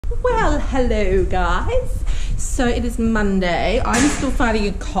Well, hello guys. So it is Monday. I'm still fighting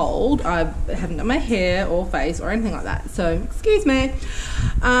a cold. I haven't done my hair or face or anything like that, so excuse me.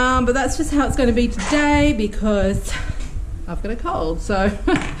 But that's just how it's going to be today because I've got a cold, so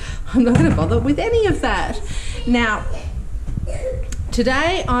I'm not going to bother with any of that. Now,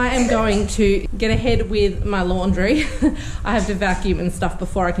 today I am going to get ahead with my laundry. I have to vacuum and stuff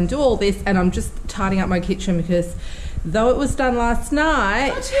before I can do all this, and I'm just tidying up my kitchen because though it was done last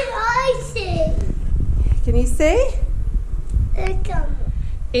night... What did I see? Can you see?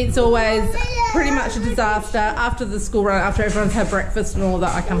 It's always pretty much a disaster. After the school run, after everyone's had breakfast and all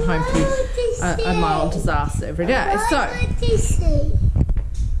that, I come home to a mild disaster every day. So,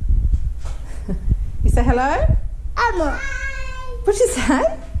 you say hello? Emma. What'd you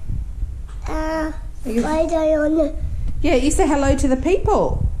say? Why don't you want to... Yeah, you say hello to the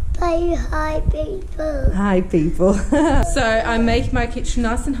people. Hi, people. Hi, people. So I'm making my kitchen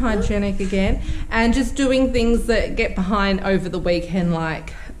nice and hygienic again and just doing things that get behind over the weekend,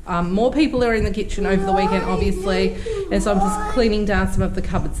 like more people are in the kitchen over the weekend, obviously, and so I'm just cleaning down some of the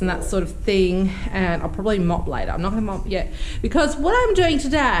cupboards and that sort of thing, and I'll probably mop later. I'm not going to mop yet because what I'm doing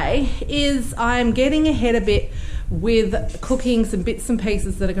today is I'm getting ahead a bit with cooking some bits and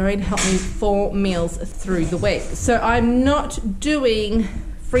pieces that are going to help me for meals through the week. So I'm not doing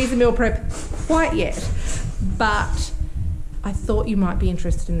freezer meal prep quite yet, but I thought you might be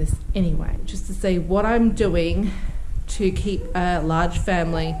interested in this anyway, just to see what I'm doing to keep a large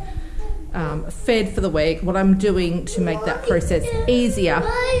family fed for the week, what I'm doing to make that process easier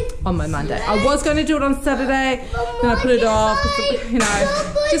on my Monday. I was going to do it on Saturday, then I put it off, you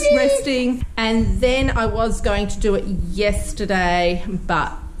know, just resting, and then I was going to do it yesterday,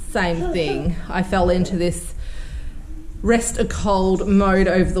 but same thing. I fell into this rest a cold mode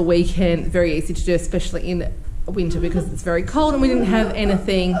over the weekend. Very easy to do, especially in winter because it's very cold and we didn't have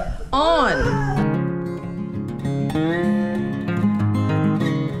anything on.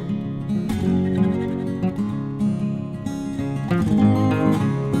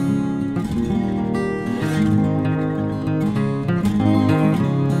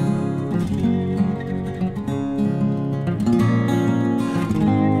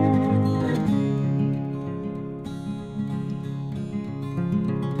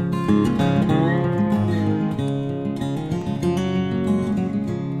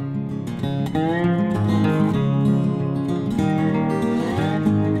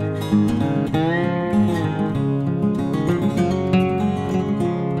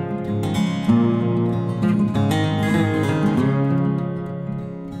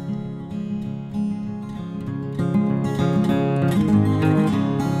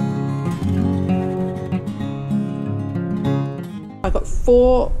 I got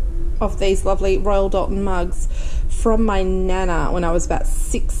 4 of these lovely Royal Dalton mugs from my Nana when I was about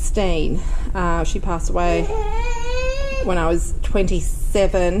 16. She passed away when I was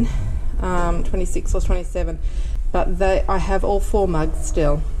 27, 26 or 27. But I have all 4 mugs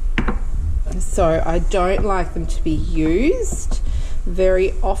still. So I don't like them to be used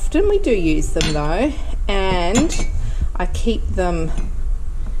very often. We do use them though. And I keep them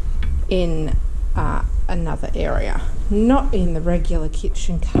in another area, not in the regular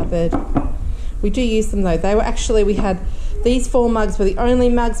kitchen cupboard. We do use them though. They were actually, we had these 4 mugs were the only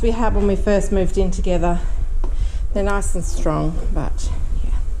mugs we had when we first moved in together. They're nice and strong, but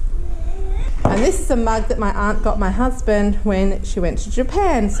yeah. And this is a mug that my aunt got my husband when she went to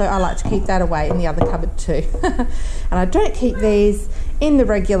Japan, so I like to keep that away in the other cupboard too. And I don't keep these in the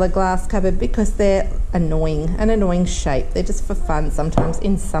regular glass cupboard because they're annoying, an annoying shape. They're just for fun. Sometimes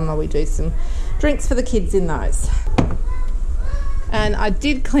in summer we do some drinks for the kids in those. And I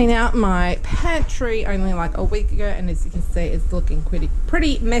did clean out my pantry only like a week ago, and as you can see it's looking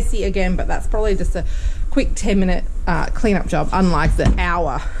pretty messy again, but that's probably just a quick 10-minute cleanup job, unlike the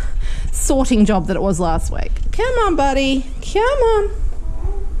hour sorting job that it was last week. Come on buddy, come on.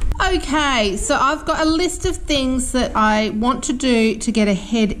 Okay, so I've got a list of things that I want to do to get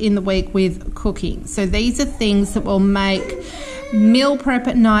ahead in the week with cooking. So these are things that will make meal prep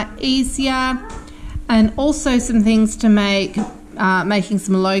at night easier, and also some things to make making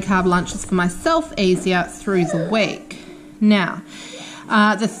some low-carb lunches for myself easier through the week. Now,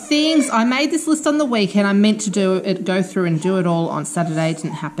 the things, I made this list on the weekend. I meant to go through and do it all on Saturday,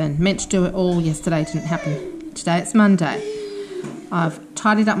 didn't happen. Meant to do it all yesterday, didn't happen. Today it's Monday. I've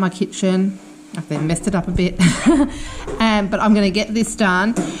tidied up my kitchen. I've then messed it up a bit, but I'm going to get this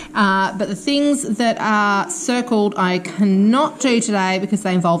done. But the things that are circled I cannot do today because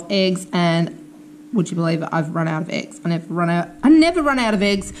they involve eggs, and would you believe it, I've run out of eggs. I never run out of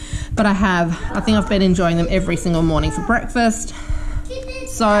eggs, but I have. I think I've been enjoying them every single morning for breakfast.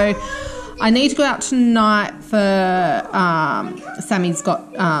 So I need to go out tonight for Sammy's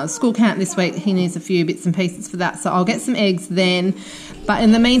got school camp this week. He needs a few bits and pieces for that, so I'll get some eggs then. But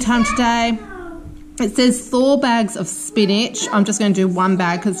in the meantime today, it says 4 bags of spinach. I'm just going to do 1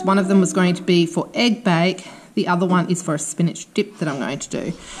 bag because one of them was going to be for egg bake. The other one is for a spinach dip that I'm going to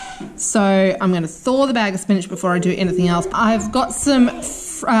do. So I'm going to thaw the bag of spinach before I do anything else. I've got some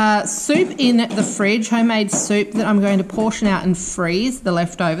soup in the fridge, homemade soup, that I'm going to portion out and freeze the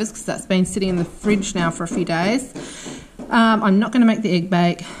leftovers because that's been sitting in the fridge now for a few days. I'm not going to make the egg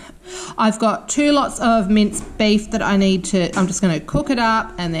bake. I've got 2 lots of minced beef that I need to, I'm just going to cook it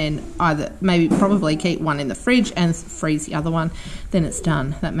up and then probably keep one in the fridge and freeze the other one. Then it's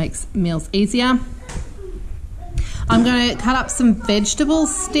done. That makes meals easier. I'm going to cut up some vegetable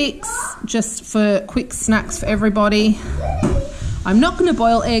sticks just for quick snacks for everybody. I'm not going to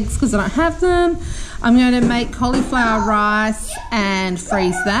boil eggs because I don't have them. I'm going to make cauliflower rice and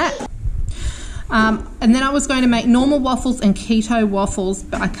freeze that. And then I was going to make normal waffles and keto waffles,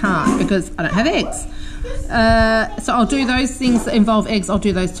 but I can't because I don't have eggs. So I'll do those things that involve eggs. I'll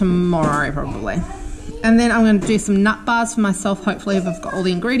do those tomorrow probably. And then I'm going to do some nut bars for myself, hopefully, if I've got all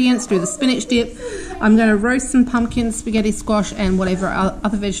the ingredients, do the spinach dip. I'm going to roast some pumpkin, spaghetti squash, and whatever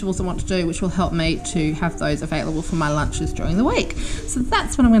other vegetables I want to do, which will help me to have those available for my lunches during the week. So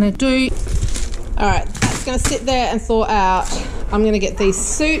that's what I'm going to do. All right, that's going to sit there and thaw out. I'm going to get these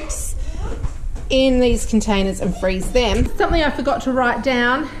soups in these containers and freeze them. Something I forgot to write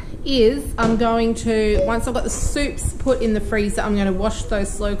down is I'm going to, once I've got the soups put in the freezer, I'm going to wash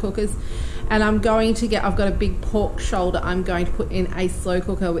those slow cookers. And I'm going to get, I've got a big pork shoulder I'm going to put in a slow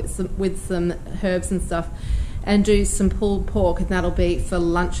cooker with some herbs and stuff and do some pulled pork, and that'll be for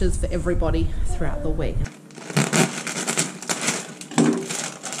lunches for everybody throughout the week.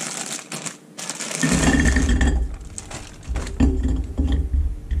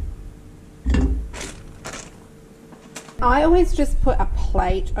 I always just put a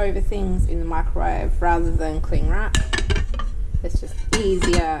plate over things in the microwave rather than cling wrap. It's just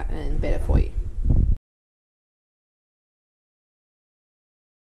easier and better for you.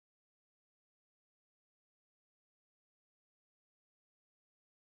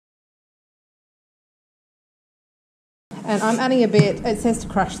 And I'm adding a bit, it says to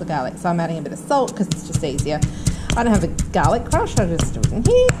crush the garlic, so I'm adding a bit of salt because it's just easier. I don't have a garlic crush, I just do it in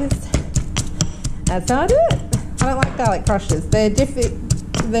here because that's how I do it. I don't like garlic crushes, they're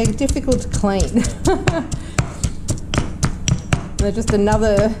difficult to clean. They're just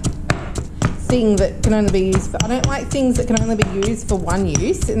another thing that can only be used for, I don't like things that can only be used for one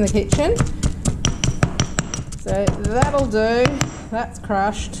use in the kitchen. So that'll do, that's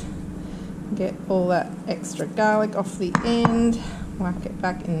crushed. Get all that extra garlic off the end, whack it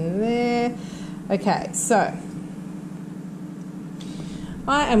back in there. Okay, so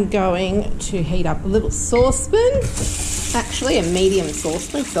I am going to heat up a little saucepan, actually a medium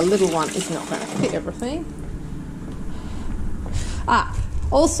saucepan because the little one is not going to fit everything.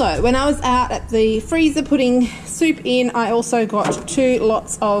 Also, when I was out at the freezer putting soup in, I also got 2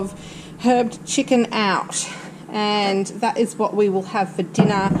 lots of herbed chicken out, and that is what we will have for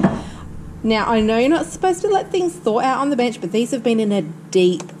dinner. Now, I know you're not supposed to let things thaw out on the bench, but these have been in a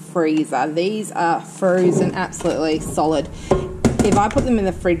deep freezer. These are frozen absolutely solid. If I put them in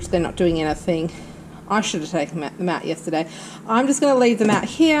the fridge, they're not doing anything. I should have taken them out yesterday. I'm just going to leave them out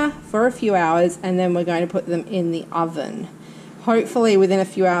here for a few hours, and then we're going to put them in the oven. Hopefully within a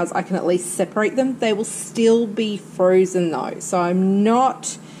few hours I can at least separate them. They will still be frozen though, so I'm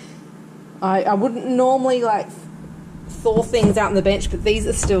not, I wouldn't normally like thaw things out on the bench, but these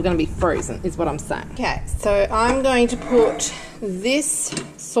are still going to be frozen is what I'm saying. Okay, so I'm going to put this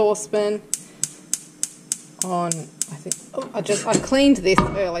saucepan on, I think, oh, I cleaned this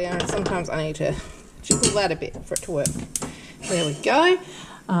earlier and sometimes I need to jiggle that a bit for it to work. There we go.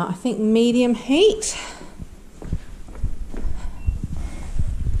 I think medium heat.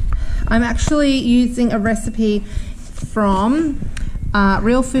 I'm actually using a recipe from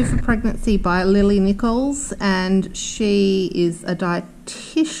Real Food for Pregnancy by Lily Nichols, and she is a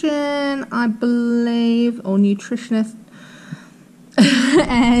dietitian, I believe, or nutritionist.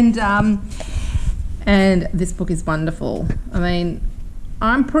 and this book is wonderful. I mean,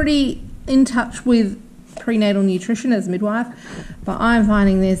 I'm pretty in touch with prenatal nutrition as a midwife, but I'm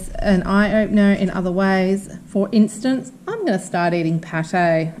finding this an eye-opener in other ways. For instance, I'm going to start eating pate,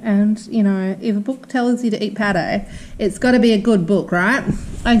 and you know, if a book tells you to eat pate, it's got to be a good book, right?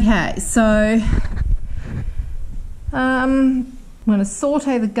 Okay, so I'm going to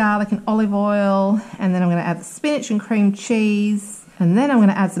saute the garlic in olive oil, and then I'm going to add the spinach and cream cheese, and then I'm going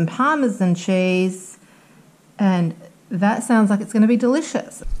to add some Parmesan cheese, and That sounds like it's going to be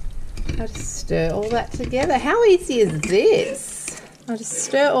delicious. I just stir all that together. How easy is this? I just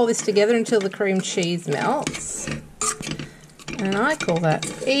stir all this together until the cream cheese melts. And I call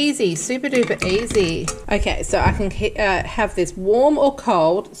that easy, super duper easy. Okay, so I can have this warm or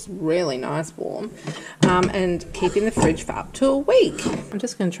cold. It's really nice warm. And keep in the fridge for up to a week. I'm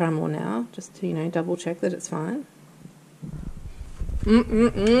just going to try more now, just to, you know, double check that it's fine.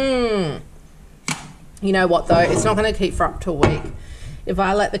 You know what though, it's not going to keep for up to a week. If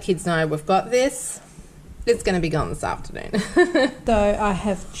I let the kids know we've got this, it's going to be gone this afternoon. So I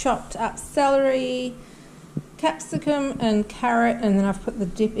have chopped up celery, capsicum and carrot, and then I've put the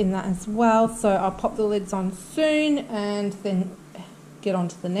dip in that as well. So I'll pop the lids on soon and then get on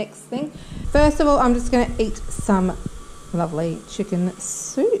to the next thing. First of all, I'm just going to eat some lovely chicken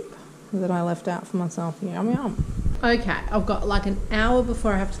soup that I left out for myself. Yum yum. Okay, I've got like an hour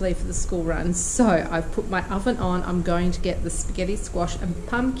before I have to leave for the school run, so I've put my oven on. I'm going to get the spaghetti squash and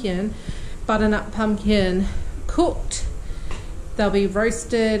pumpkin, butternut pumpkin, cooked. They'll be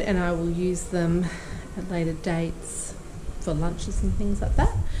roasted and I will use them at later dates for lunches and things like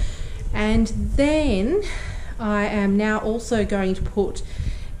that. And then I am now also going to put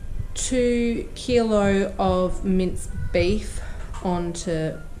 2 kilos of minced beef on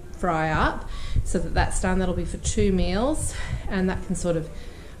to fry up so that that's done. That'll be for 2 meals, and that can sort of,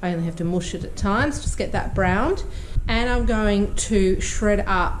 I only have to mush it at times, just get that browned. And I'm going to shred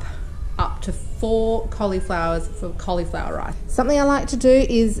up to 4 cauliflowers for cauliflower rice. Something I like to do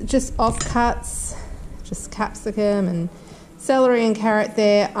is just offcuts, just capsicum and celery and carrot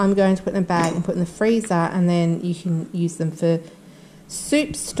there. I'm going to put in a bag and put in the freezer, and then you can use them for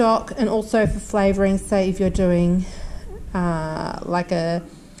soup stock and also for flavouring. Say if you're doing like a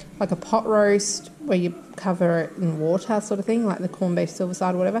pot roast where you cover it in water sort of thing, like the corned beef silver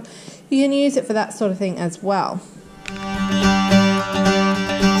side or whatever, you can use it for that sort of thing as well.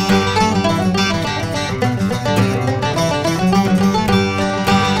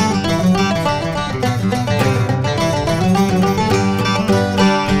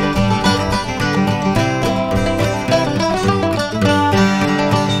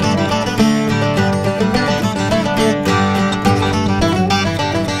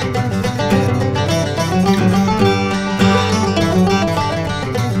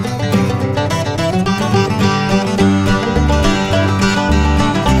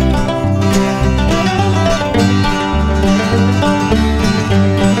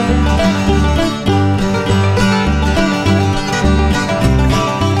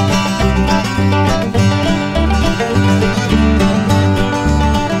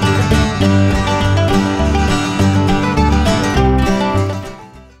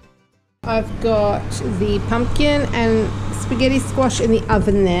 I've got the pumpkin and spaghetti squash in the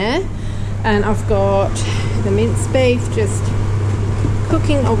oven there, and I've got the minced beef just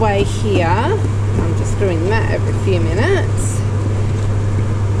cooking away here. I'm just doing that every few minutes.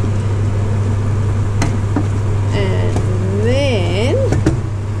 And then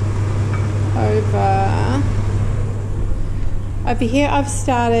over here I've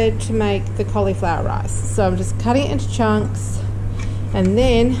started to make the cauliflower rice. So I'm just cutting it into chunks, and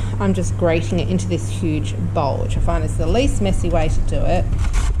then I'm just grating it into this huge bowl, which I find is the least messy way to do it.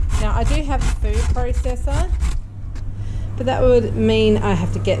 Now I do have a food processor, but that would mean I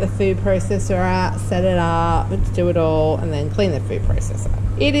have to get the food processor out, set it up, do it all, and then clean the food processor.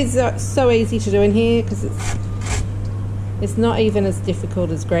 It is so easy to do in here because it's not even as difficult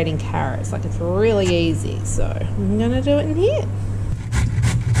as grating carrots. Like, it's really easy, so I'm gonna do it in here.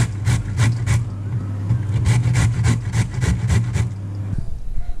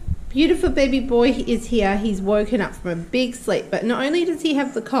 Beautiful baby boy is here. He's woken up from a big sleep, but not only does he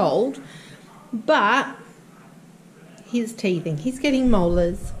have the cold, but he's teething. He's getting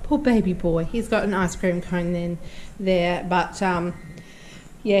molars. Poor baby boy. He's got an ice cream cone there, but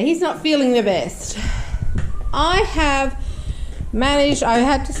yeah, he's not feeling the best. I have managed, I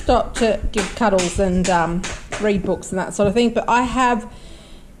had to stop to give cuddles and read books and that sort of thing, but I have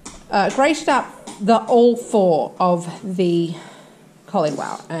grated up all 4 of the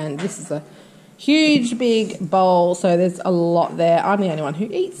cauliflower, and this is a huge big bowl, so there's a lot there. I'm the only one who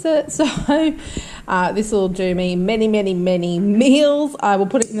eats it, so this will do me many meals. I will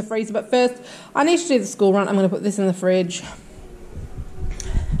put it in the freezer, but first I need to do the school run. I'm going to put this in the fridge.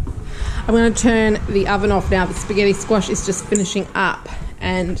 I'm going to turn the oven off now. The spaghetti squash is just finishing up,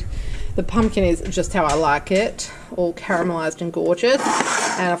 and the pumpkin is just how I like it, all caramelised and gorgeous.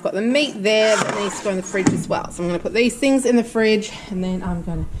 And I've got the meat there that needs to go in the fridge as well. So I'm going to put these things in the fridge, and then I'm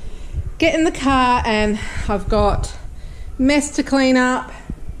going to get in the car, and I've got mess to clean up.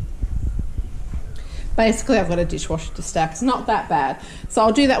 Basically, I've got a dishwasher to stack. It's not that bad. So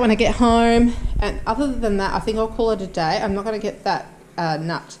I'll do that when I get home. And other than that, I think I'll call it a day. I'm not going to get that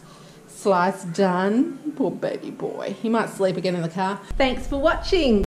nut slice done. Poor baby boy. He might sleep again in the car. Thanks for watching.